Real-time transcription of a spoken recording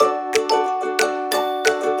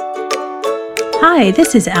Hi,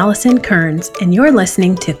 this is Allison Kearns, and you're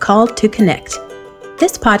listening to Called to Connect.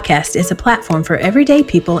 This podcast is a platform for everyday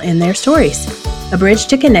people and their stories, a bridge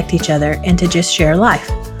to connect each other and to just share life.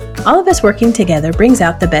 All of us working together brings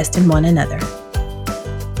out the best in one another.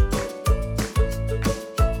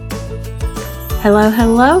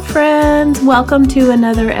 Hello, friends. Welcome to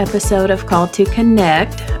another episode of Called to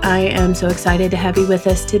Connect. I am so excited to have you with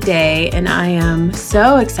us today, and I am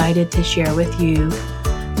so excited to share with you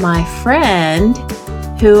my friend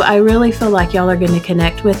who I really feel like y'all are going to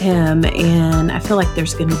connect with him, and I feel like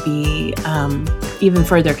there's going to be even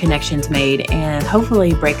further connections made and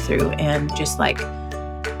hopefully breakthrough, and just like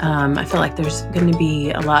I feel like there's going to be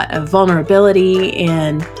a lot of vulnerability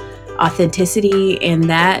and authenticity, and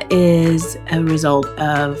that is a result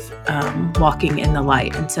of walking in the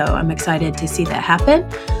light. And so I'm excited to see that happen.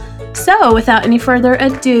 So without any further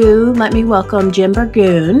ado, let me welcome Jim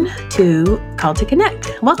Burgoon to Call to Connect.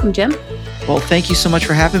 Welcome, Jim. Well, thank you so much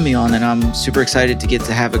for having me on, and I'm super excited to get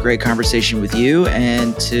to have a great conversation with you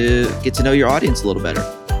and to get to know your audience a little better.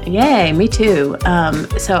 Yay, me too.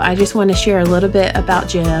 So I just want to share a little bit about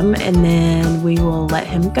Jim, and then we will let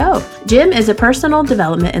him go. Jim is a personal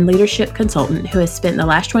development and leadership consultant who has spent the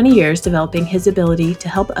last 20 years developing his ability to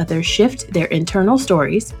help others shift their internal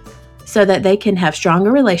stories so that they can have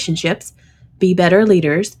stronger relationships, be better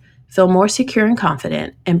leaders, feel more secure and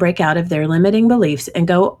confident, and break out of their limiting beliefs and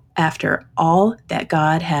go after all that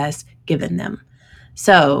God has given them.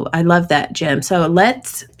 So I love that, Jim. So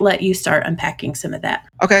let's let you start unpacking some of that.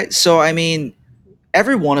 Okay, so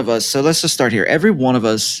every one of us, so let's just start here. Every one of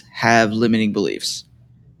us have limiting beliefs.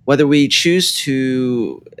 Whether we choose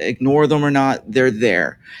to ignore them or not, they're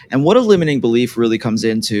there. And what a limiting belief really comes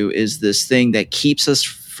into is this thing that keeps us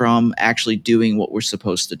from actually doing what we're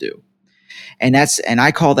supposed to do. And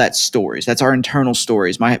I call that stories. That's our internal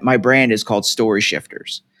stories. My brand is called Story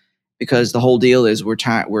Shifters, because the whole deal is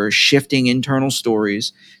we're shifting internal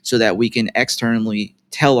stories so that we can externally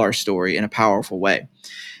tell our story in a powerful way.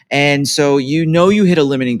 And so you hit a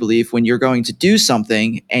limiting belief when you're going to do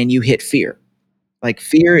something and you hit fear. Like,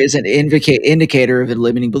 fear is an indicator of a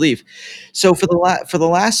limiting belief. So for the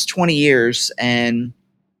last 20 years and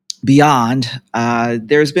beyond, I've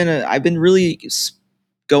been really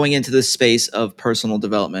going into this space of personal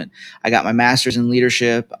development. I got my master's in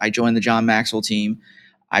leadership. I joined the John Maxwell team.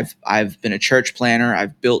 I've been a church planner.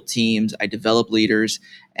 I've built teams. I develop leaders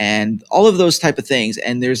and all of those type of things.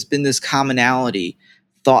 And there's been this commonality,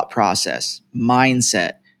 thought process,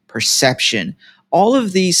 mindset, perception, all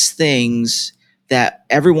of these things that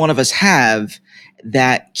every one of us have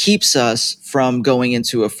that keeps us from going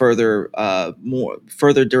into a further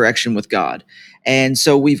direction with God. And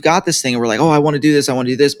so we've got this thing and we're like, oh, I want to do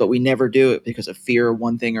this, but we never do it because of fear of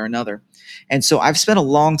one thing or another. And so I've spent a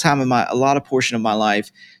long time a lot of portion of my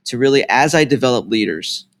life to really, as I develop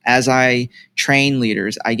leaders, as I train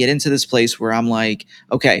leaders, I get into this place where I'm like,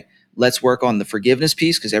 okay, let's work on the forgiveness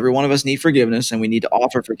piece, because every one of us need forgiveness and we need to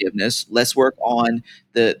offer forgiveness. Let's work on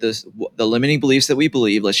the limiting beliefs that we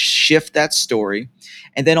believe. Let's shift that story.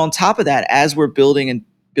 And then on top of that, as we're building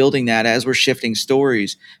that, as we're shifting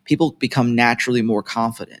stories, people become naturally more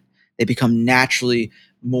confident. They become naturally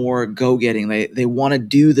more go-getting. They want to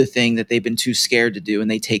do the thing that they've been too scared to do, and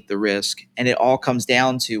they take the risk. And it all comes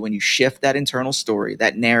down to, when you shift that internal story,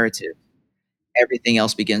 that narrative, everything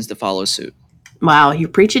else begins to follow suit. Wow, you're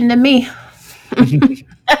preaching to me.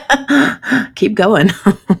 Keep going.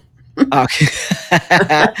 Okay.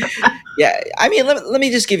 Yeah, let me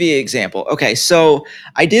just give you an example. Okay, so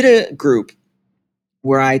I did a group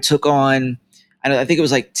where I took on, I think it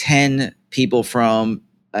was like 10 people from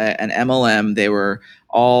an MLM. They were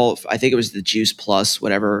all, I think it was the Juice Plus,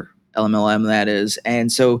 whatever MLM that is.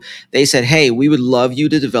 And so they said, hey, we would love you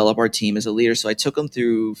to develop our team as a leader. So I took them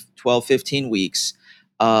through 12, 15 weeks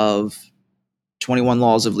of 21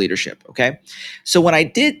 laws of leadership. Okay. So when I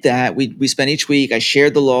did that, we spent each week, I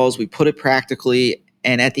shared the laws, we put it practically.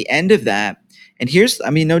 And at the end of that, and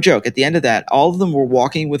no joke, at the end of that, all of them were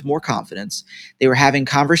walking with more confidence. They were having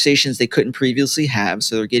conversations they couldn't previously have,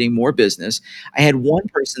 so they're getting more business. I had one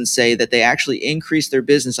person say that they actually increased their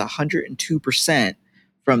business 102%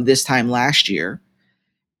 from this time last year.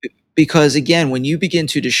 Because again, when you begin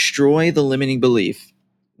to destroy the limiting belief,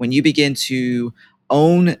 when you begin to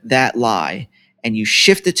own that lie and you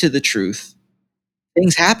shift it to the truth,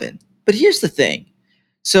 things happen. But here's the thing.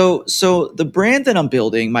 So the brand that I'm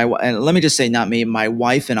building, and let me just say, not me, my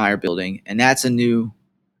wife and I are building, and that's a new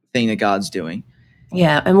thing that God's doing.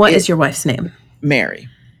 Yeah. And what is your wife's name? Mary.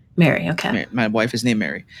 Mary. Okay. My wife is named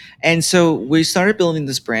Mary. And so we started building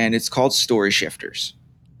this brand. It's called Story Shifters.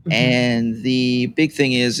 Mhm. And the big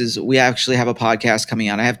thing is we actually have a podcast coming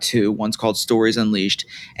out. I have two. One's called Stories Unleashed,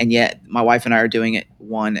 and yet my wife and I are doing it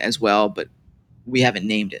one as well, but we haven't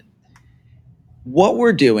named it. What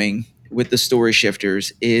we're doing with the Story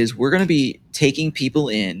Shifters is we're going to be taking people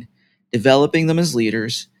in, developing them as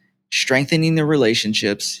leaders, strengthening their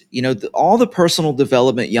relationships, all the personal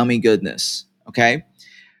development yummy goodness, okay?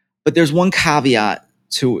 But there's one caveat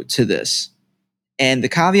to this. And the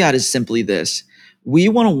caveat is simply this. We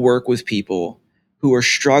want to work with people who are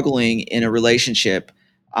struggling in a relationship,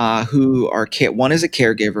 who are one is a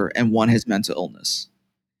caregiver and one has mental illness.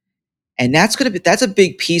 And that's a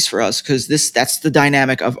big piece for us because that's the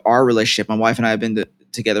dynamic of our relationship. My wife and I have been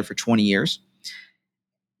together for 20 years.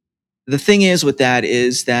 The thing is with that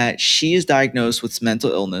is that she is diagnosed with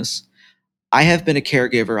mental illness. I have been a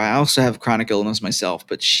caregiver. I also have chronic illness myself,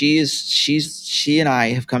 but she and I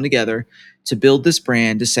have come together to build this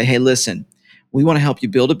brand to say, hey, listen, we want to help you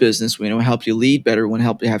build a business. We want to help you lead better. We want to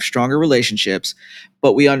help you have stronger relationships.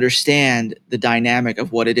 But we understand the dynamic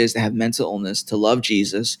of what it is to have mental illness, to love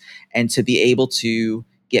Jesus, and to be able to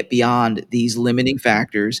get beyond these limiting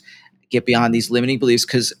factors, get beyond these limiting beliefs.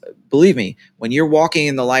 Because believe me, when you're walking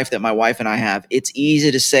in the life that my wife and I have, it's easy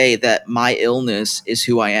to say that my illness is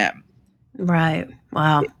who I am. Right.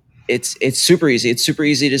 Wow. It's super easy. It's super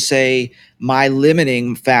easy to say my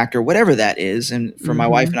limiting factor, whatever that is. And for my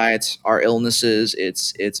wife Mhm. and I, it's our illnesses.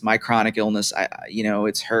 It's my chronic illness.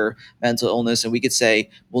 It's her mental illness, and we could say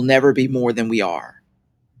we'll never be more than we are.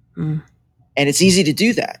 Mm. And it's easy to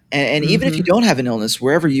do that. And even if you Mhm. don't have an illness,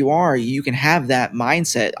 wherever you are, you can have that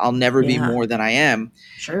mindset. I'll never be Yeah. more than I am.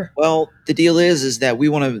 Sure. Well, the deal is that we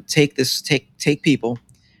want to take people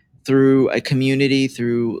through a community,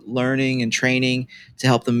 through learning and training to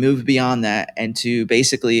help them move beyond that, and to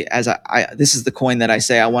basically, as this is the coin that I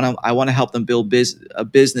say, I want to help them build a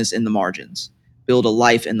business in the margins, build a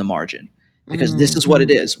life in the margin, because this is what it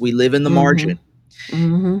Mhm. is. We live in the margin.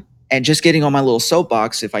 Mhm. Mhm. And just getting on my little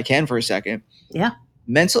soapbox, if I can for a second, Yeah.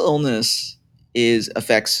 mental illness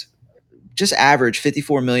affects just average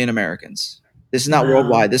 54 million Americans. This is not Wow.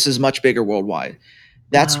 worldwide. This is much bigger worldwide.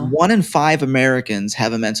 That's Wow. 1 in 5 Americans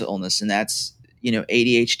have a mental illness, and that's,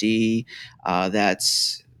 ADHD,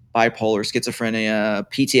 that's bipolar, schizophrenia,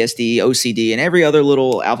 PTSD, OCD, and every other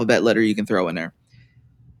little alphabet letter you can throw in there.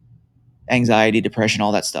 Anxiety, depression,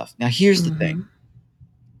 all that stuff. Now, here's the thing. Mhm.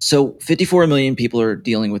 So 54 million people are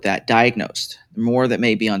dealing with that diagnosed, more that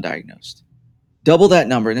may be undiagnosed. Double that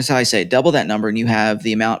number, and this is how I say it, double that number, and you have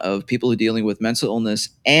the amount of people who are dealing with mental illness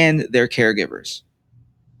and their caregivers.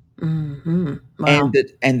 Mhm. And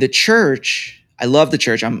Wow. the church, I love the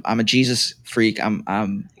church. I'm a Jesus freak.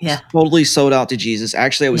 I'm Yeah. totally sold out to Jesus.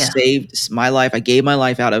 Actually, I was Yeah. saved. My life, I gave my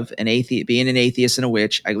life out of being an atheist and a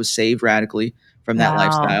witch. I was saved radically from that Wow.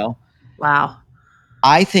 lifestyle. Wow.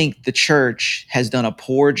 I think the church has done a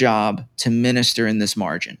poor job to minister in this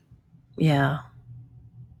margin. Yeah.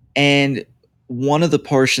 And one of the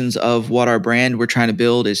portions of what our brand we're trying to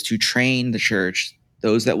build is to train the church,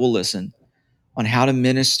 those that will listen, on how to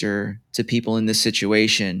minister to people in this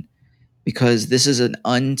situation, because this is an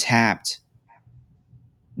untapped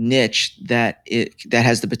niche that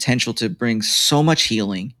has the potential to bring so much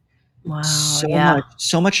healing, Wow. Yeah.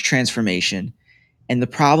 so much transformation. And the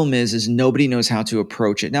problem is nobody knows how to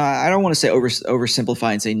approach it. Now, I don't want to say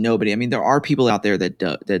oversimplify and say nobody. I mean, there are people out there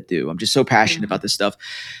that do. I'm just so passionate Mhm. about this stuff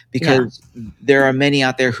Yeah. because there are many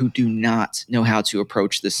out there who do not know how to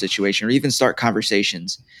approach this situation or even start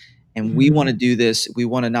conversations. And we want Mhm. to do this. We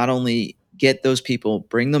want to not only get those people,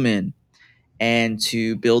 bring them in, and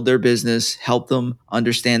to build their business, help them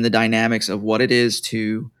understand the dynamics of what it is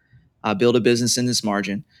to build a business in this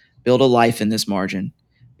margin, build a life in this margin,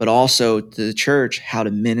 but also to the church, how to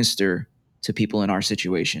minister to people in our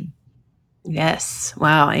situation. Yes.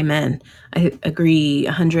 Wow. Amen. I agree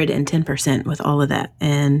 110% with all of that.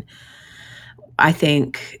 And I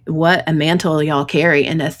think what a mantle y'all carry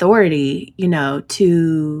and authority,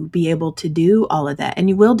 to be able to do all of that. And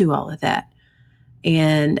you will do all of that.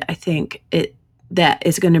 And I think that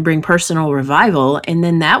is going to bring personal revival, and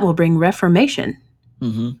then that will bring reformation.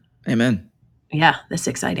 Mm-hmm. Amen. Yeah, that's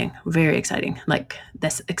exciting. Very exciting. Like,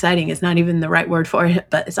 that's exciting is not even the right word for it,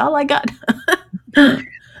 but it's all I got.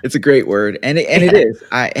 It's a great word, and it Yeah. is.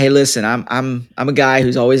 Hey, listen, I'm a guy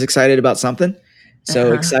who's always excited about something. So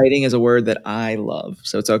Uh-huh. exciting is a word that I love.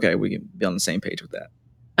 So it's okay. We can be on the same page with that.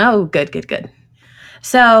 Oh, good, good, good.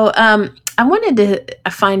 So, I wanted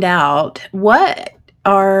to find out what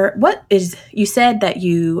is, you said that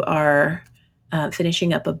you are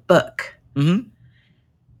finishing up a book. Mm-hmm.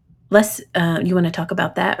 You want to talk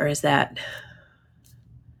about that, or is that?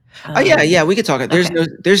 Oh, yeah, Um, yeah, we could talk. okay.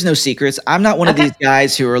 There's no secrets. I'm not one of Okay. these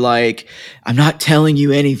guys who are like, "I'm not telling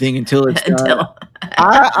you anything until it's done."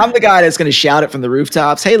 Until I'm the guy that's gonna shout it from the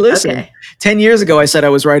rooftops, "Hey, listen, okay. 10 years ago, I said I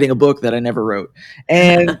was writing a book that I never wrote."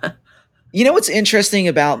 And you know what's interesting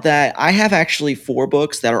about that? I have actually 4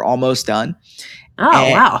 books that are almost done, Oh,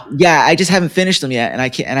 and wow. yeah, I just haven't finished them yet, and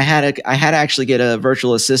I had to actually get a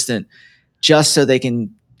virtual assistant just so they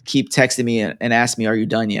can keep texting me and ask me, "Are you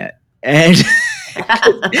done yet?" And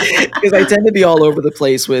 'cause I tend to be all over the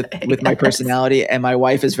place with my Yes. personality, and my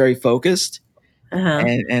wife is very focused, Uh-huh.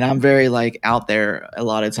 and I'm very, like, out there a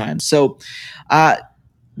lot of times. So, uh,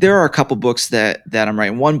 there are a couple books that I'm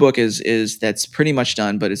writing. One book is that's pretty much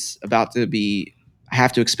done, but it's about to be I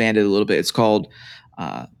have to expand it a little bit. It's called,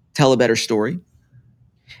 Tell a Better Story,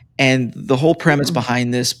 and the whole premise Mm.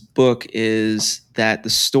 behind this book is that the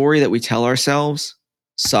story that we tell ourselves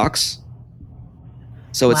sucks.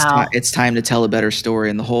 So Wow. it's time to tell a better story,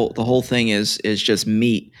 and the whole thing is just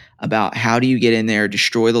meat about how do you get in there,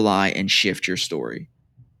 destroy the lie, and shift your story.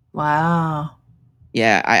 Wow.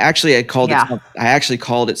 Yeah, Yeah. I actually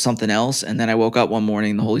called it something else, and then I woke up one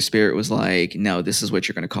morning, the Holy Spirit was like, "No, this is what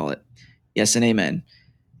you're gonna call it." Yes and amen.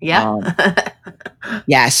 Yeah. Um,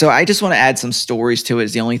 yeah, so I just wanna add some stories to it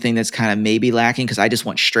is the only thing that's kinda maybe lacking because I just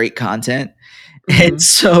want straight content. And Mhm.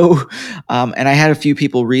 so, and I had a few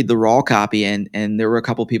people read the raw copy, and there were a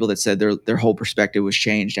couple people that said their whole perspective was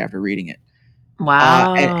changed after reading it. And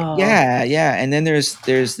Wow. yeah, yeah, and then there's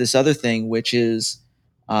this other thing, which is,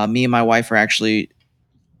 me and my wife are actually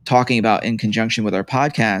talking about in conjunction with our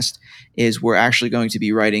podcast, is we're actually going to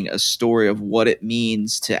be writing a story of what it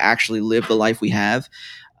means to actually live the life we have,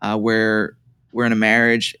 where we're in a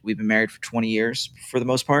marriage. We've been married for 20 years for the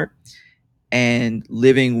most part, and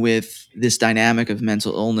living with this dynamic of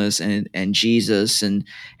mental illness and Jesus, and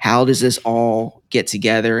how does this all get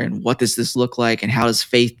together, and what does this look like, and how does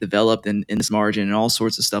faith develop in this margin, and all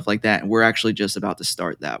sorts of stuff like that. And we're actually just about to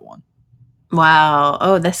start that one. Wow.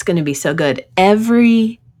 Oh, that's gonna be so good.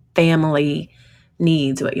 Every family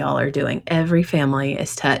needs what y'all are doing. Every family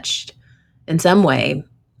is touched in some way,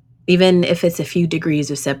 even if it's a few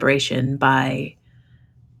degrees of separation by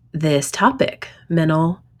this topic,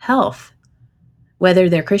 mental health. Whether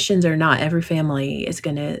they're Christians or not, every family is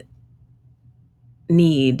gonna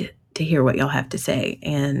need to hear what y'all have to say.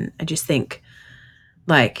 And I just think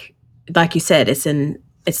like like you said,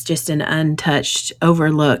 it's just an untouched,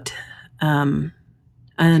 overlooked, um,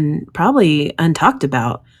 probably untalked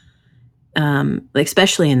about,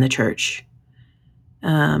 especially in the church,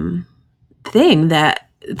 um, thing that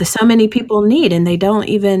so many people need, and they don't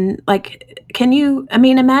even like. Can you? I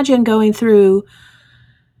mean, imagine going through.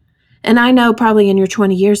 And I know probably in your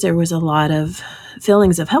 20 years there was a lot of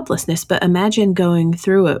feelings of helplessness, but imagine going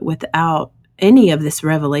through it without any of this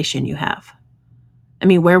revelation you have. I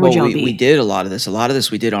mean, where would Well, y'all we be? did a lot of this. A lot of this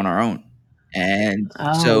we did on our own, and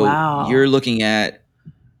Oh, so wow. you're looking at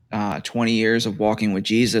 20 years of walking with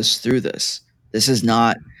Jesus through this. This is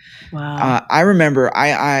not. Wow. I remember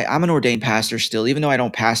I'm an ordained pastor still, even though I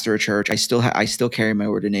don't pastor a church. I still carry my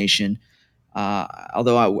ordination. Uh,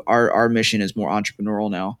 although our mission is more entrepreneurial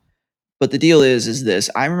now. But the deal is this: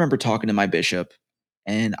 I remember talking to my bishop,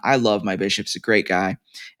 and I love my bishop. He's a great guy.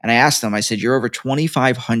 And I asked him. I said, "You're over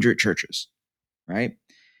 2,500 churches, right?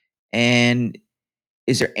 And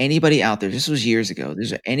is there anybody out there? This was years ago.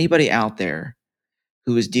 Is there anybody out there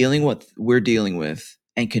who is dealing with what we're dealing with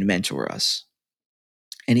and can mentor us?"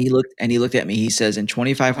 And he looked at me. He says, "In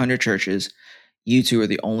 2,500 churches, you two are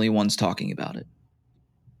the only ones talking about it."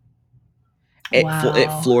 It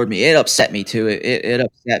Wow. floored me. It upset me too. It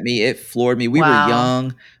upset me. It floored me. We were Wow.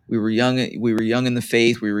 young. We were young in the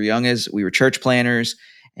faith. We were church planners,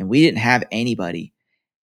 and we didn't have anybody.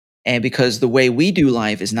 And because the way we do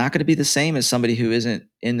life is not gonna be the same as somebody who isn't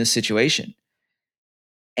in this situation.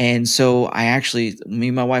 And so I actually me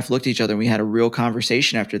and my wife looked at each other, and we had a real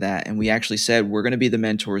conversation after that, and we actually said, "We're gonna be the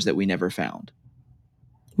mentors that we never found."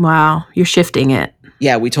 Wow. You're shifting it.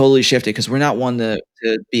 Yeah, we totally shifted because 'cause we're not one to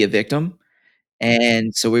be a victim.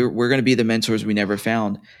 And so we're gonna be the mentors we never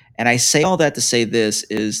found. And I say all that to say this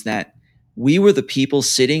is that we were the people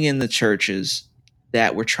sitting in the churches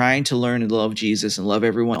that were trying to learn and love Jesus and love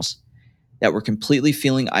everyone else, that were completely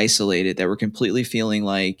feeling isolated, that were completely feeling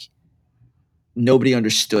like nobody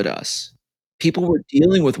understood us. People were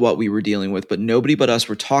dealing with what we were dealing with, but nobody but us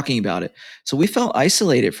were talking about it. So we felt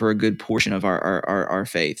isolated for a good portion of our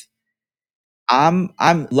faith. I'm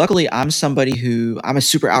luckily I'm somebody who I'm a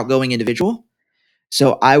super outgoing individual.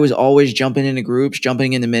 So I was always jumping into groups,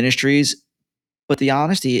 jumping into ministries, but the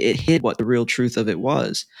honesty, it hid what the real truth of it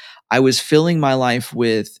was. I was filling my life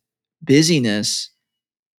with busyness,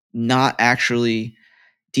 not actually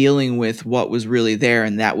dealing with what was really there,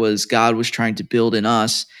 and that was God was trying to build in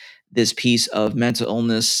us this piece of mental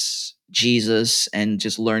illness, Jesus, and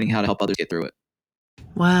just learning how to help others get through it.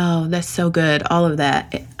 Wow, that's so good. All of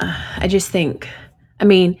that. I just think, I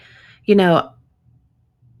mean, you know,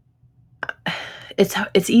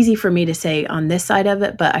 it's easy for me to say on this side of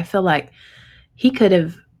it, but I feel like he could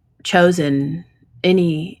have chosen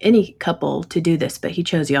any couple to do this, but he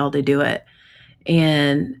chose y'all to do it.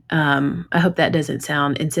 And I hope that doesn't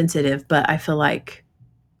sound insensitive, but I feel like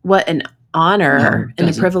what an No, honor it and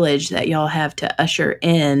a doesn't. privilege that y'all have to usher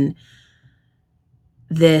in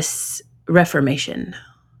this reformation,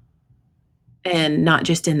 and not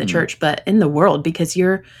just in the Mm, church, but in the world, because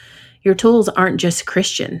your tools aren't just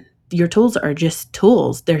Christian. Your tools are just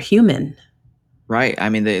tools. They're human. right. I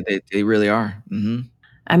mean, they really are. Mhm.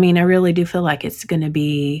 I mean, I really do feel like it's going to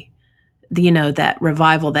be that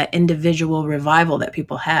revival, that individual revival that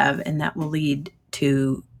people have, and that will lead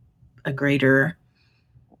to a greater,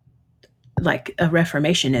 like, a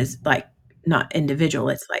reformation is like not individual,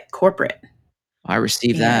 it's like corporate. I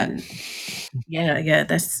received that. And yeah, yeah,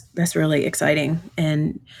 that's really exciting.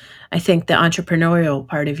 And I think the entrepreneurial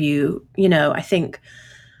part of you, I think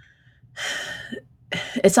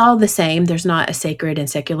it's all the same. There's not a sacred and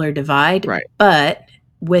secular divide, Right. but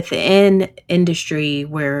within industry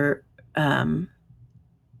where, um,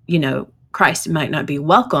 Christ might not be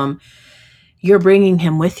welcome, you're bringing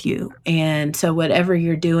him with you. And so, whatever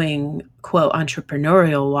you're doing, quote,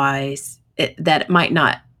 entrepreneurial wise, that it might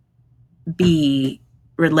not be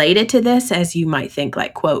related to this as you might think,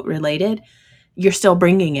 like, quote, related, you're still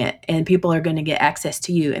bringing it, and people are going to get access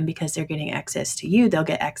to you. And because they're getting access to you, they'll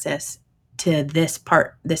get access to this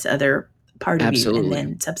other part of you, and Absolutely.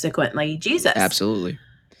 then subsequently Jesus. Absolutely.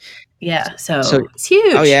 Yeah. So So it's oh,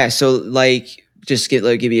 huge. yeah, so, like, just give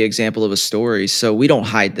you an example of a story. So we don't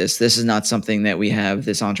hide this. This is not something that we have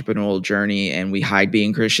this entrepreneurial journey and we hide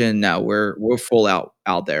being Christian. No, we're full out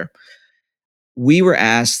there. We were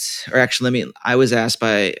asked, or actually, I was asked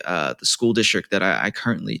by, the school district that I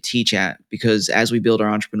currently teach at, because as we build our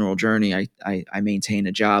entrepreneurial journey, I maintain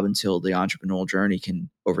a job until the entrepreneurial journey can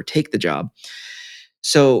overtake the job.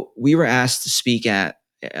 So we were asked to speak at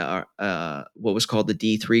what was called the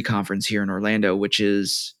D3 conference here in Orlando, which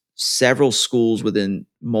is several schools within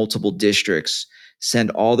multiple districts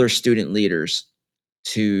send all their student leaders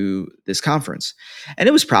to this conference. And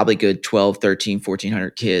it was probably good 12, 13,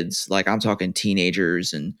 1,400 kids. Like, I'm talking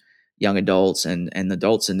teenagers and young adults and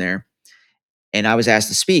adults in there. And I was asked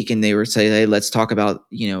to speak, and they were saying, "Hey, let's talk about,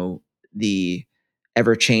 the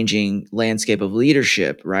ever-changing landscape of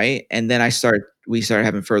leadership," right? And then we started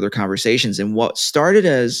having further conversations, and what started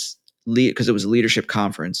as because it was a leadership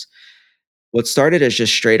conference. What started as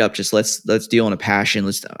just straight up, just let's deal on a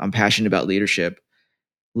passion. I'm passionate about leadership.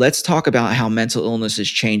 Let's talk about how mental illness is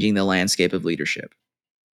changing the landscape of leadership.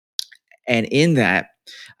 And in that,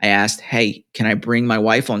 I asked, "Hey, can I bring my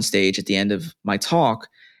wife on stage at the end of my talk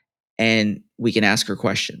and we can ask her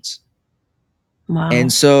questions?" And Wow.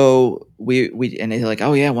 so we and they're like,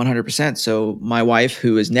 "Oh, yeah, 100%." So my wife,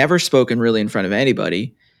 who has never spoken really in front of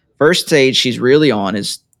anybody, first stage she's really on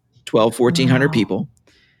is 12, 1,400 Wow. people.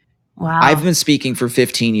 I've Wow. been speaking for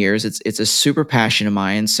 15 years. It's a super passion of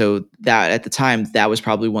mine. So that at the time, that was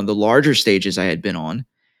probably one of the larger stages I had been on.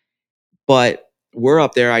 But we're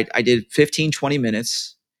up there. I did 15, 20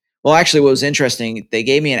 minutes. Well, actually, what was interesting, they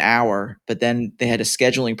gave me an hour, but then they had a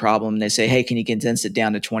scheduling problem. They say, "Hey, can you condense it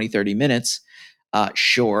down to 20, 30 minutes?"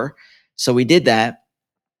 Sure. So we did that.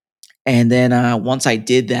 And then once I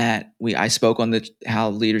did that, I spoke on the how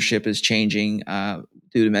leadership is changing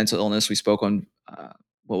due to mental illness. We spoke on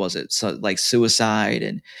what was it? So, like,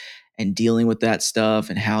 suicide and dealing with that stuff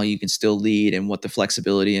and how you can still lead and what the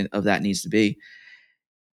flexibility of that needs to be.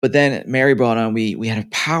 But then Mary brought on, we had a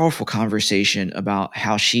powerful conversation about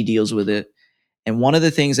how she deals with it. And one of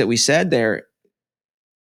the things that we said there,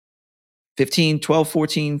 15, 12,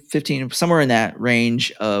 14, 15, somewhere in that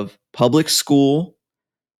range of public school,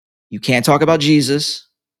 you can't talk about Jesus.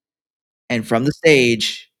 And from the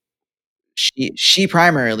stage, she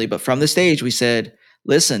primarily, but from the stage, we said,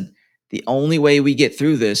 "Listen, the only way we get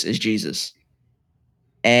through this is Jesus."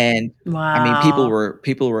 And I mean, Wow.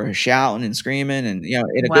 people were shouting and screaming and,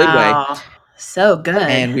 in a good way. Wow. So good.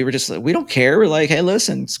 And we were just like, "We don't care." We're like, "Hey,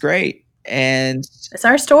 listen, it's great." And It's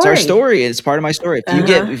our it's our story. story. It's part of my story.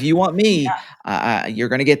 Uh-huh. If you want me, Yeah. you're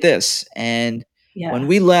gonna get this. And when Yeah.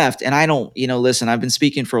 we left, and I don't, listen, I've been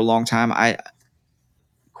speaking for a long time. I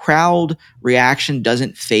Crowd reaction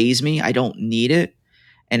doesn't phase me. I don't need it,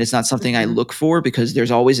 and it's not something I Mhm. look for because there's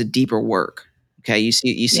always a deeper work. Okay, you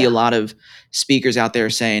see a Yeah. lot of speakers out there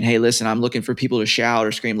saying, "Hey, listen, I'm looking for people to shout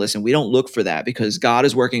or scream." Listen, we don't look for that because God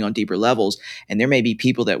is working on deeper levels, and there may be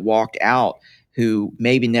people that walked out who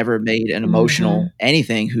maybe never made an Mhm. emotional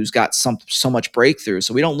anything, who's got so much breakthrough.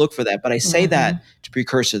 So we don't look for that. But I say that Mhm. to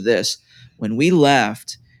precursor this: when we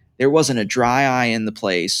left, there wasn't a dry eye in the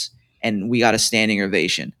place, and we got a standing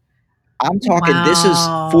ovation. I'm talking, this is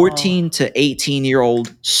Wow. 14 to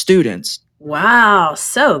 18-year-old students. Wow,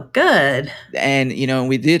 so good. And,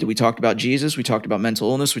 we talked about Jesus, we talked about mental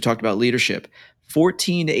illness, we talked about leadership.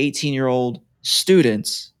 14 to 18-year-old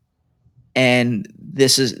students, and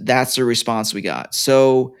that's the response we got.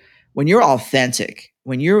 So, when you're authentic,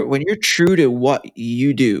 when you're true to what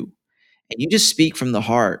you do, and you just speak from the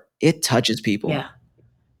heart, it touches people. Yeah.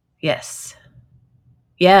 Yes.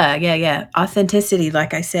 Yeah, yeah, yeah. Authenticity,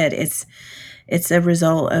 like I said, it's a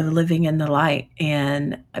result of living in the light,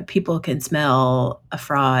 and people can smell a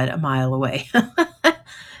fraud a mile away.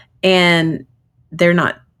 And they're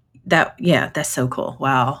not that yeah, that's so cool.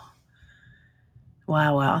 Wow.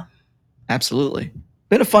 Wow, wow. Absolutely.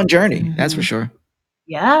 Been a fun journey, that's for Mhm. sure.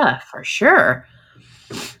 Yeah, for sure.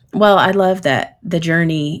 Well, I love that the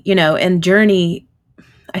journey, and journey,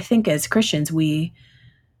 I think as Christians, we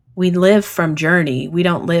live from journey. We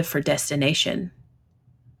don't live for destination.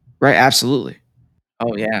 Right, absolutely.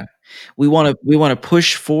 Oh, yeah. We wanna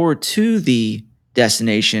push forward to the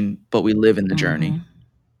destination, but we live in the journey.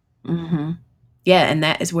 Mhm. Mhm. Yeah, and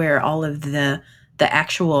that is where all of the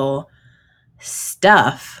actual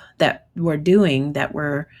stuff that we're doing, that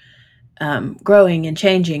we're growing and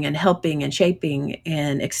changing and helping and shaping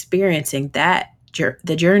and experiencing,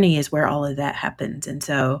 the journey is where all of that happens. And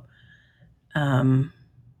so, um,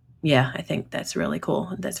 yeah, I think that's really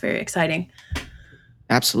cool. That's very exciting.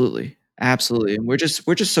 Absolutely, absolutely, and we're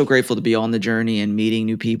just so grateful to be on the journey and meeting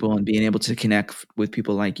new people and being able to connect with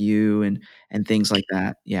people like you and things like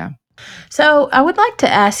that, yeah. So I would like to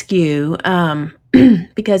ask you,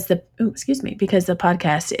 because excuse me, because the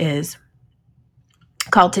podcast is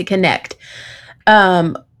called to connect.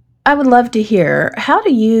 Um, I would love to hear, how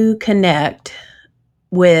do you connect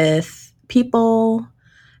with people?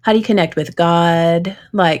 How do you connect with God?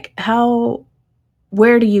 Like,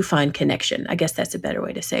 where do you find connection? I guess that's a better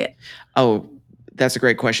way to say it. Oh, that's a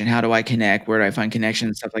great question. How do I connect? Where do I find connection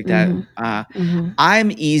and stuff like that? Mhm. Mhm.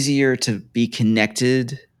 I'm easier to be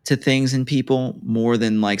connected to things and people more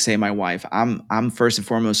than, like, say, my wife. I'm first and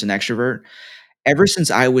foremost an extrovert. Ever since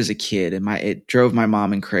I was a kid, and my it drove my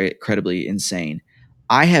mom incredibly insane,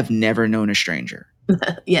 I have never known a stranger.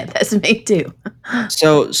 Yeah, that's me too.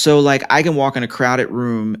 So, like, I can walk in a crowded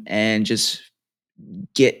room and just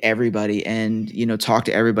get everybody and, talk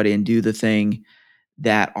to everybody and do the thing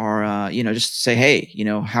that are, just say, "Hey,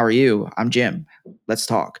 how are you? I'm Jim. Let's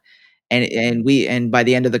talk." And by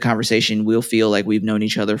the end of the conversation, we'll feel like we've known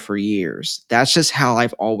each other for years. That's just how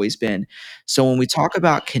I've always been. So when we talk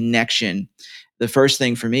about connection, the first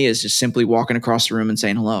thing for me is just simply walking across the room and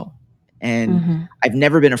saying hello. And Mhm. I've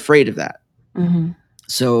never been afraid of that. Mhm.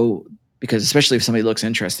 So, because especially if somebody looks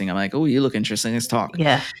interesting, I'm like, "Oh, you look interesting. Let's talk."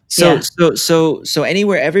 Yeah. So Yeah. so so so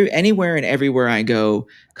anywhere and everywhere I go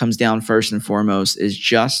comes down first and foremost is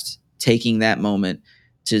just taking that moment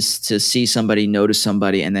to see somebody, notice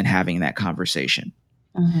somebody, and then having that conversation.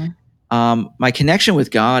 Mhm. My connection with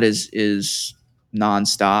God is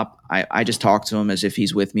nonstop. I just talk to him as if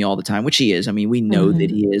he's with me all the time, which he is. I mean, we know that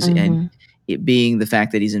Mhm. he is, and Mhm. it being the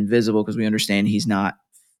fact that he's invisible, because we understand he's not,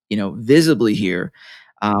 visibly here.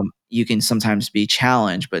 You can sometimes be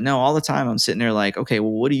challenged, but no, all the time I'm sitting there like, okay,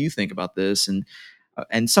 well, what do you think about this?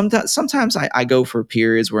 And sometimes I go for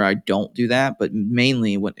periods where I don't do that, but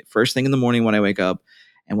mainly when first thing in the morning when I wake up,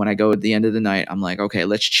 and when I go at the end of the night, I'm like, okay,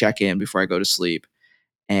 let's check in before I go to sleep.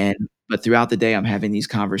 And but throughout the day, I'm having these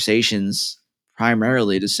conversations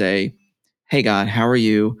primarily to say, "Hey, God, how are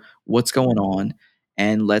you? What's going on?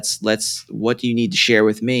 And let's what do you need to share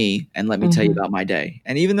with me? And let me tell you Mhm. about my day."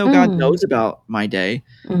 And even though God Mm. knows about my day,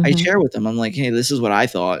 I Mhm. share with him. I'm like, "Hey, this is what I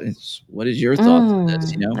thought. What is your thoughts on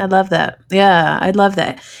this?" I love that. Yeah, I love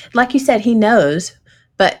that. Like you said, he knows,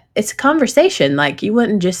 but it's a conversation. Like, you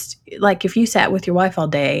wouldn't just, like, if you sat with your wife all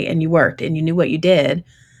day and you worked and you knew what you did,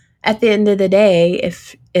 at the end of the day,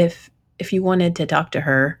 if you wanted to talk to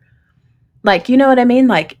her, like, you know what I mean?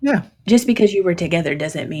 Like, Yeah, just because you were together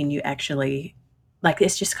doesn't mean you actually, like,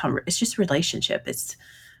 it's just relationship.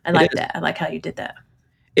 I it like is. that. I like how you did that.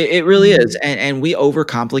 It really is. Mhm. And we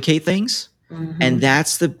overcomplicate things. And Mhm.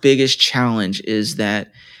 that's the biggest challenge, is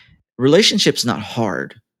that relationship's not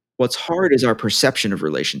hard. What's hard is our perception of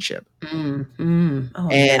relationship. Mm, mm. Oh,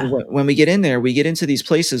 And yeah. when we get in there, we get into these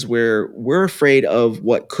places where we're afraid of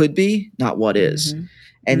what could be, not what is. Mhm.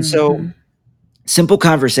 And so Mhm. Simple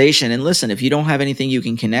conversation. And listen, if you don't have anything you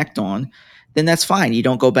can connect on, then that's fine. You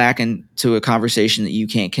don't go back into a conversation that you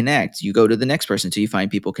can't connect. You go to the next person until you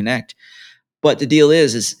find people connect. But the deal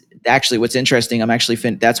is actually what's interesting. I'm actually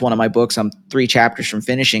that's one of my books. I'm 3 chapters from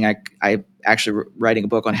finishing. I actually writing a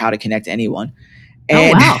book on how to connect to anyone. Oh,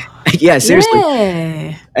 And wow. yeah, seriously.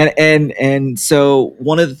 Yay. And so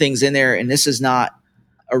one of the things in there, and this is not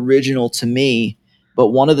original to me, but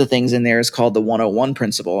one of the things in there is called the 101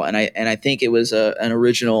 principle, and I think it was an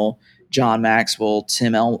original John Maxwell,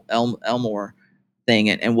 Tim Elmore thing,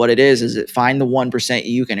 and what it is that find the 1%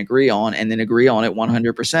 you can agree on, and then agree on it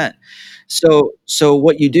 100%. So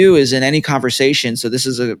what you do is in any conversation. So this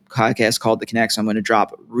is a podcast called The Connect. So I'm going to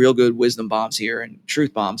drop real good wisdom bombs here and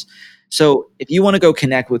truth bombs. So if you want to go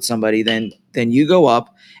connect with somebody, then you go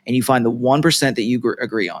up and you find the 1% that you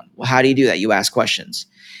agree on. Well, how do you do that? You ask questions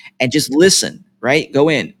and just listen, right? Go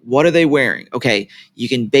in. What are they wearing? Okay. You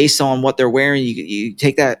can, based on what they're wearing, you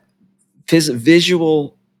take that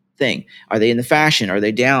visual thing. Are they in the fashion? Are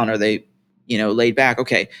they down? Are they, laid back?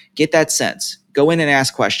 Okay. Get that sense. Go in and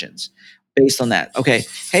ask questions based on that. Okay.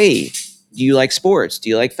 Hey, do you like sports? Do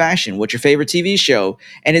you like fashion? What's your favorite TV show?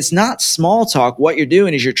 And it's not small talk. What you're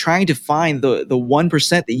doing is you're trying to find the 1%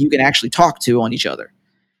 that you can actually talk to on each other.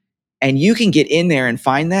 And you can get in there and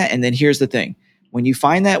find that. And then here's the thing. When you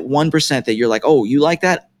find that 1% that you're like, oh, you like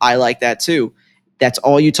that? I like that too. That's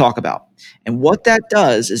all you talk about. And what that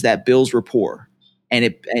does is that builds rapport, and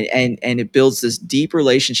it builds this deep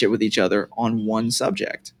relationship with each other on one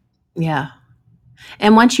subject. Yeah.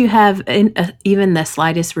 And once you have even the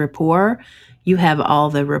slightest rapport, you have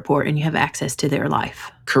all the rapport and you have access to their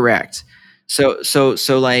life. Correct. So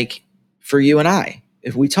like for you and I,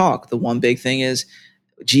 if we talk, the one big thing is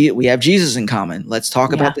we have Jesus in common. Let's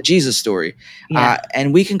talk about the Jesus story. Yeah.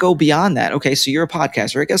 And we can go beyond that. Okay. So you're a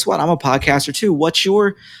podcaster. Guess what? I'm a podcaster too. what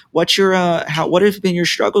have been your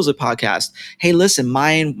struggles with podcast? Hey, listen,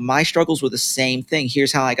 my struggles were the same thing.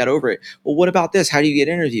 Here's how I got over it. Well, what about this? How do you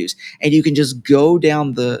get interviews? And you can just go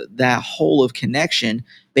down that hole of connection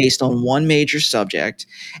based on one major subject,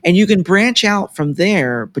 and you can branch out from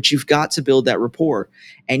there, but you've got to build that rapport.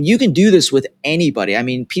 And you can do this with anybody. I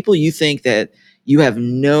mean, people you think that you have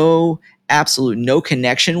no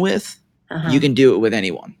connection with, you can do it with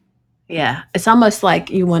anyone. Yeah. It's almost like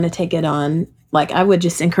you want to take it on. Like, I would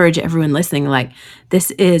just encourage everyone listening, like,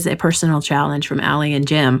 this is a personal challenge from Allie and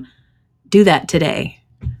Jim. Do that today.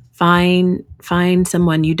 Find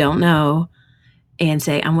someone you don't know and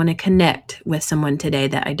say, I want to connect with someone today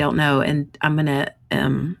that I don't know. And I'm going to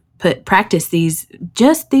practice these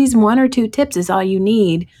 1 or 2 tips is all you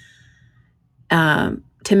need to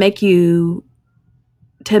make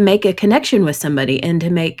a connection with somebody, and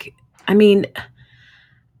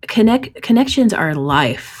connections are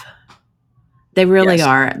life. They really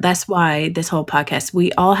are. That's why this whole podcast,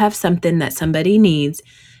 we all have something that somebody needs,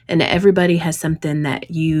 and everybody has something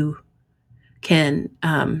that you can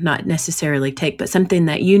not necessarily take, but something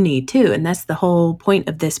that you need too. And that's the whole point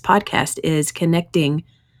of this podcast, is connecting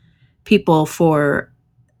people for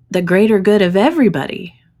the greater good of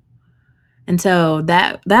everybody. And so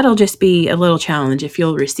that'll just be a little challenge if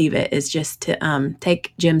you'll receive it, is just to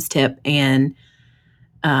take Jim's tip and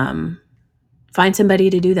find somebody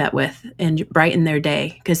to do that with and brighten their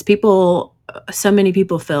day. Because so many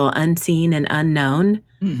people feel unseen and unknown.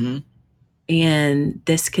 Mm-hmm. And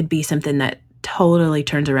this could be something that totally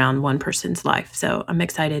turns around one person's life. So I'm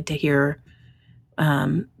excited to hear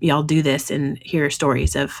y'all do this and hear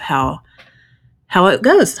stories of how it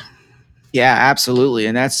goes. Yeah, absolutely.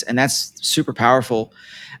 And that's super powerful.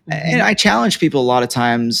 Mm-hmm. And I challenge people a lot of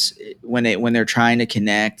times when they're trying to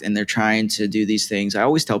connect and they're trying to do these things. I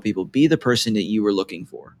always tell people, be the person that you were looking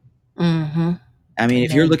for. Mm-hmm. I mean,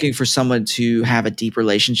 if you're looking for someone to have a deep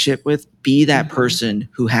relationship with, be that person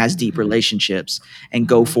who has deep relationships, and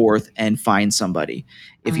go forth and find somebody.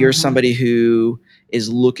 If you're somebody who is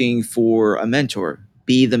looking for a mentor,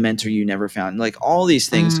 be the mentor you never found. Like, all these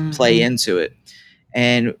things play into it.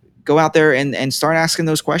 And go out there and start asking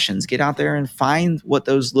those questions. Get out there and find what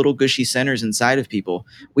those little gushy centers inside of people.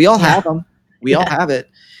 We all have them. We all have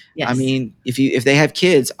it. Yes. I mean, if they have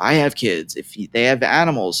kids, I have kids. If they have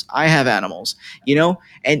animals, I have animals.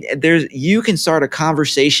 And you can start a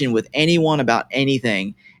conversation with anyone about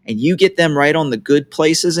anything, and you get them right on the good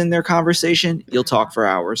places in their conversation, you'll talk for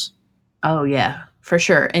hours. Oh yeah, for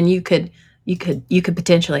sure. And you could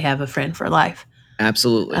potentially have a friend for life.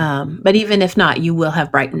 Absolutely. But even if not, you will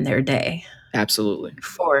have brightened their day. Absolutely.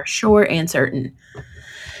 For sure and certain.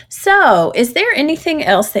 So, is there anything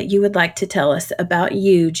else that you would like to tell us about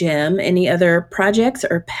you, Jim? Any other projects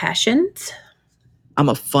or passions? I'm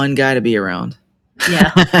a fun guy to be around.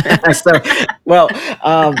 Yeah. So, well,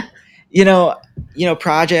 um, you know,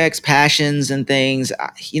 projects, passions, and things.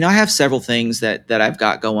 I have several things that I've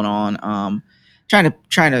got going on. Trying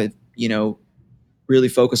to really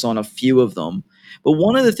focus on a few of them. But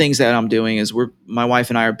one of the things that I'm doing is my wife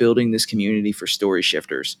and I are building this community for story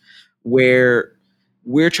shifters, where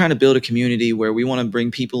we're trying to build a community where we want to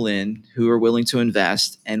bring people in who are willing to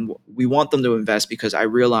invest, and we want them to invest because I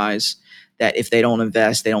realize that if they don't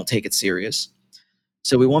invest, they don't take it serious.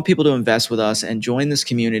 So we want people to invest with us and join this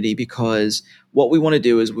community because what we want to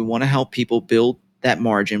do is we want to help people build that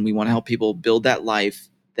margin. We want to help people build that life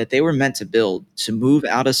that they were meant to build, to move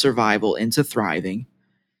out of survival into thriving,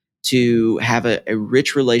 to have a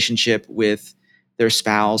rich relationship with their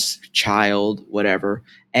spouse, child, whatever,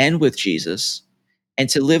 and with Jesus, and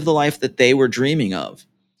to live the life that they were dreaming of.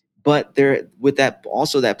 But there, with that,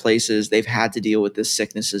 also that places they've had to deal with these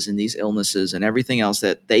sicknesses and these illnesses and everything else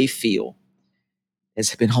that they feel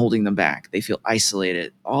has been holding them back. They feel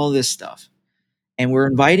isolated, all this stuff. And we're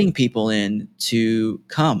inviting people in to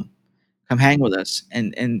come hang with us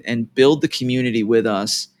and build the community with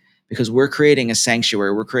us because we're creating a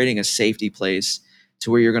sanctuary. We're creating a safety place to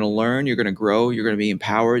where you're going to learn, you're going to grow, you're going to be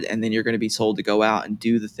empowered, and then you're going to be told to go out and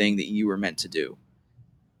do the thing that you were meant to do.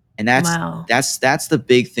 And that's Wow. that's that's the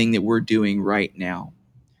big thing that we're doing right now.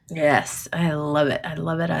 Yes, I love it. I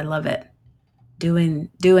love it. I love it. Doing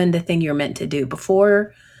the thing you're meant to do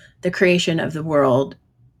before the creation of the world.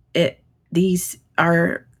 It these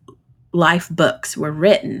our life books were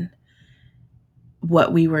written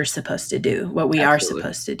what we were supposed to do, what we are Absolutely.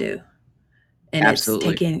 supposed to do. And it's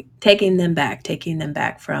Absolutely. taking them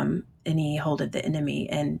back from any hold of the enemy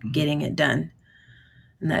and Mhm. getting it done.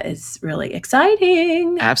 And that is really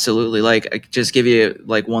exciting. Absolutely. Like, I could just give you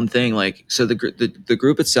like one thing. Like, so the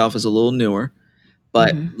group itself is a little newer,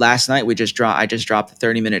 but Mhm. last night I just dropped the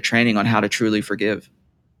 30-minute training on how to truly forgive.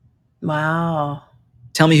 Wow.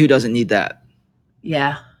 Tell me who doesn't need that.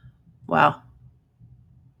 Yeah. Wow.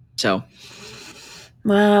 So,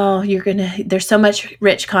 Well, there's so much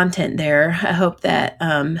rich content there. I hope that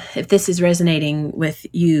if this is resonating with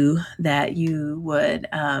you, that you would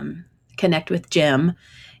connect with Jim.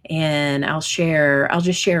 And I'll just share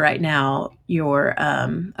right now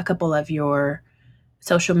a couple of your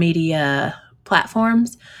social media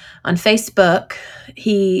platforms. On Facebook,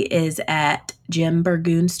 he is at Jim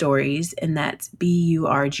Burgoon Stories, and that's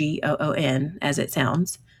Burgoon, as it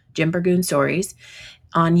sounds, Jim Burgoon Stories.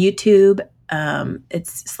 On YouTube,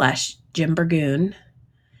 it's slash Jim Burgoon.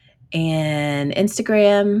 And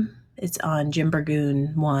Instagram, it's on Jim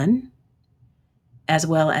Burgoon1, as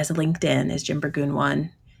well as LinkedIn is Jim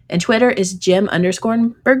Burgoon1. And Twitter is Jim underscore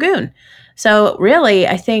Burgoon. So really,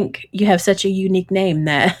 I think you have such a unique name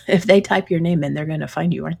that if they type your name in, they're going to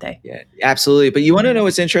find you, aren't they? yeah, absolutely. But you want to know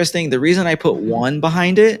what's interesting? The reason I put Mhm. one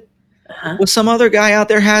behind it Uh-huh. was some other guy out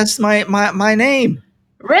there has my name.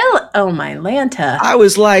 Really? Oh, my Lanta. I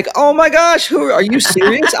was like, "Oh my gosh, who are you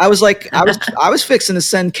serious?" I was like, I was fixing to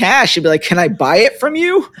send cash. He'd be like, "Can I buy it from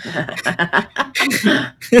you?"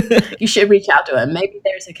 You should reach out to him. Maybe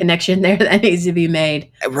there's a connection there that needs to be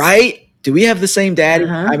made. Right? Do we have the same daddy?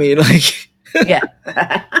 Uh-huh. I mean, like, Yeah.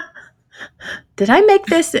 Did I make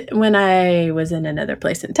this when I was in another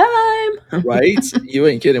place and time? right? You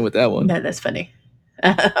ain't kidding with that one. No, that's funny.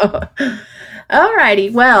 All righty.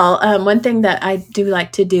 Well, one thing that I do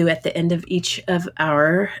like to do at the end of each of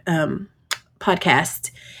our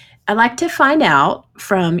podcasts, I like to find out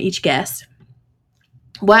from each guest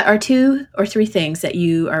what are 2 or 3 things that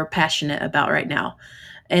you are passionate about right now.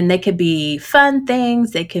 And they could be fun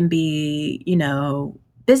things, they can be,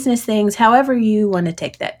 business things, however you want to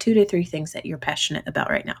take that. 2 to 3 things that you're passionate about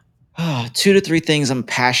right now. 2 to 3 things I'm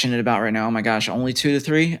passionate about right now. Oh my gosh, only 2 to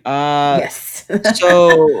 3. Yes.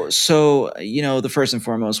 So the first and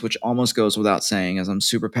foremost, which almost goes without saying, is I'm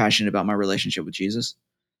super passionate about my relationship with Jesus.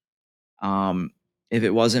 If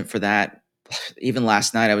it wasn't for that, even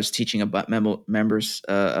last night I was teaching members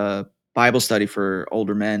a Bible study for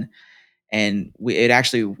older men, and it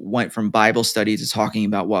actually went from Bible study to talking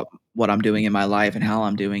about what I'm doing in my life and how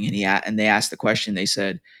I'm doing. And they asked the question. They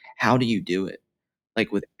said, "How do you do it?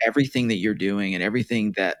 Like with everything that you're doing and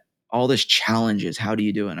everything that all this challenges, how do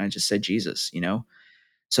you do it?" And I just said, Jesus.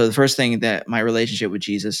 So the first thing, that my relationship with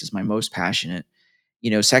Jesus is my most passionate.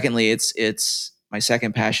 Secondly, it's my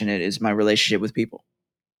second passionate is my relationship with people.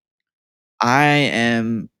 I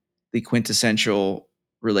am the quintessential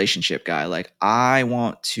relationship guy. Like, I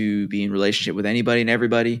want to be in relationship with anybody and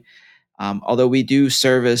everybody. Although we do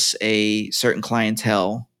service a certain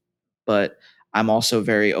clientele, but I'm also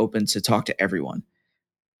very open to talk to everyone.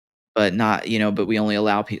 But not, but we only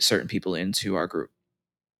allow certain people into our group.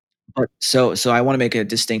 But so I wanna make a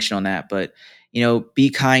distinction on that, but, be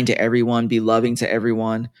kind to everyone, be loving to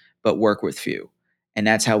everyone, but work with few, and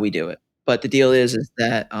that's how we do it. But the deal is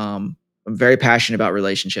that, I'm very passionate about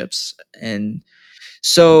relationships, and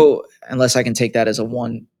so unless I can take that as a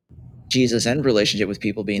one, Jesus and relationship with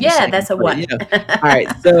people being the Yeah, same, that's a but, one. alright,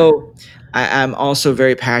 so I'm also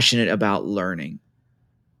very passionate about learning.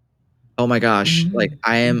 Oh my gosh, like, Mm,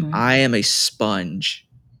 I am mhm. I am a sponge.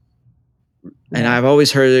 And Yeah. I've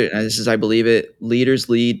always heard it, and this is I believe it, leaders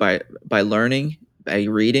lead by learning, by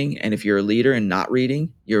reading, and if you're a leader and not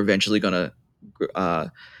reading, you're eventually gonna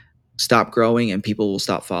stop growing and people will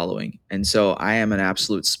stop following. And so I am an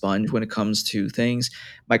absolute sponge when it comes to things.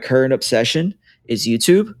 My current obsession is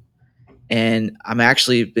YouTube, and I'm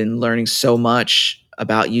actually been learning so much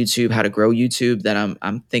about YouTube, how to grow YouTube, that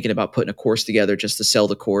I'm thinking about putting a course together just to sell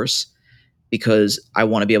the course because I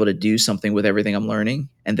want to be able to do something with everything I'm learning.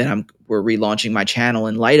 And then we're relaunching my channel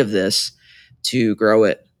in light of this to grow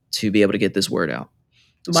it to be able to get this word out.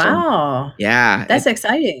 So Wow. yeah, That's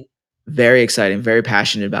exciting. very exciting, very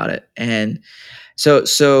passionate about it. And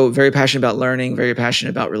so very passionate about learning, very passionate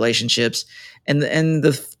about relationships. And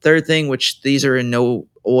the third thing, which these are in no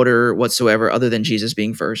order whatsoever other than Jesus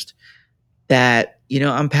being first, that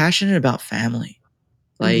I'm passionate about family.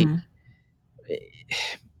 Like Mhm,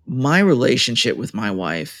 my relationship with my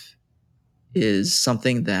wife is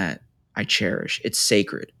something that I cherish. It's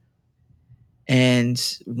sacred. And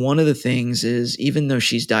one of the things is even though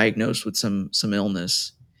she's diagnosed with some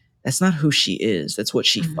illness, that's not who she is. That's what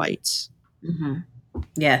she mhm, fights. mhm. And,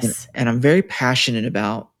 Yes. and I'm very passionate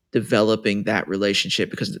about developing that relationship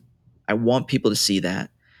because I want people to see that.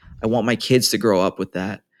 I want my kids to grow up with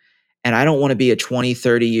that. And I don't want to be a 20,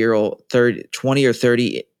 30-year-old, 20 or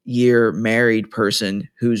 30-year married person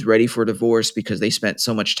who's ready for divorce because they spent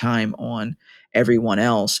so much time on everyone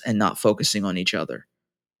else and not focusing on each other.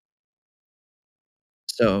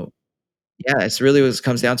 So, yeah, it's really what it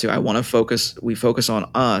comes down to. We focus on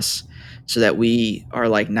us so that we are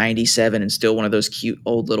like 97 and still one of those cute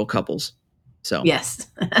old little couples. So, Yes.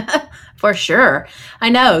 For sure. I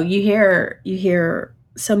know you hear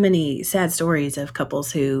so many sad stories of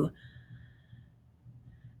couples who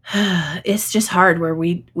it's just hard where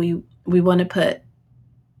we wanna put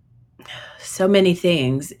so many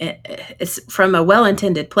things. It's from a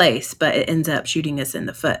well-intended place, but it ends up shooting us in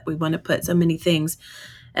the foot. We wanna put so many things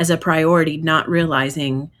as a priority, not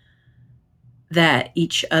realizing that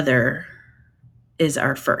each other is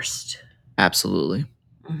our first. absolutely.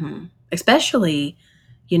 Mhm. Especially,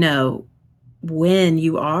 you know, when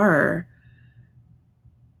you are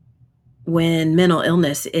when mental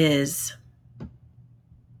illness is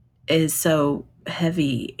so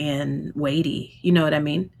heavy and weighty, you know what I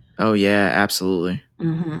mean? Oh, yeah, absolutely.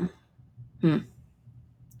 Mhm. Hmm.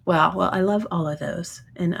 Wow, well, I love all of those,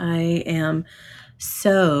 and I am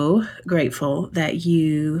so grateful that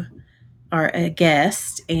you are a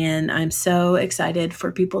guest, and I'm so excited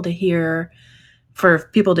for people to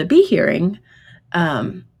be hearing,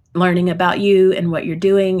 um, learning about you and what you're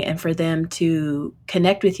doing, and for them to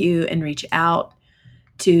connect with you and reach out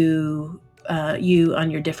to you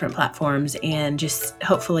on your different platforms, and just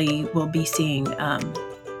hopefully we'll be seeing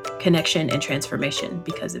connection and transformation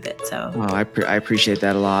because of it. So, Oh, I appreciate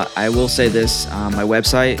that a lot. I will say this, my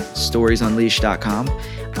website, storiesunleashed.com,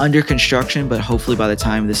 under construction, but hopefully by the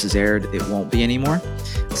time this is aired, it won't be anymore.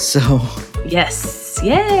 So, yes,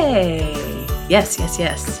 yay! Yes, yes,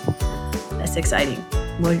 yes. That's exciting.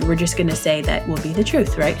 We're just going to say that will be the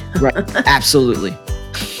truth, right? right, absolutely.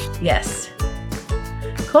 Yes.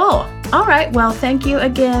 Cool. All right. Well, thank you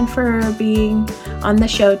again for being on the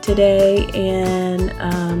show today. And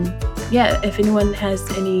yeah, if anyone has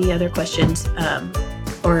any other questions,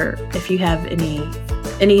 or if you have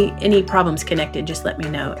any problems connected, just let me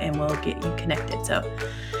know and we'll get you connected. So,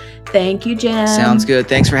 thank you, Sounds Jim. good.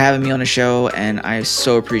 Thanks for having me on the show, and I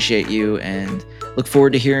so appreciate you and look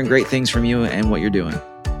forward to hearing great things from you and what you're doing.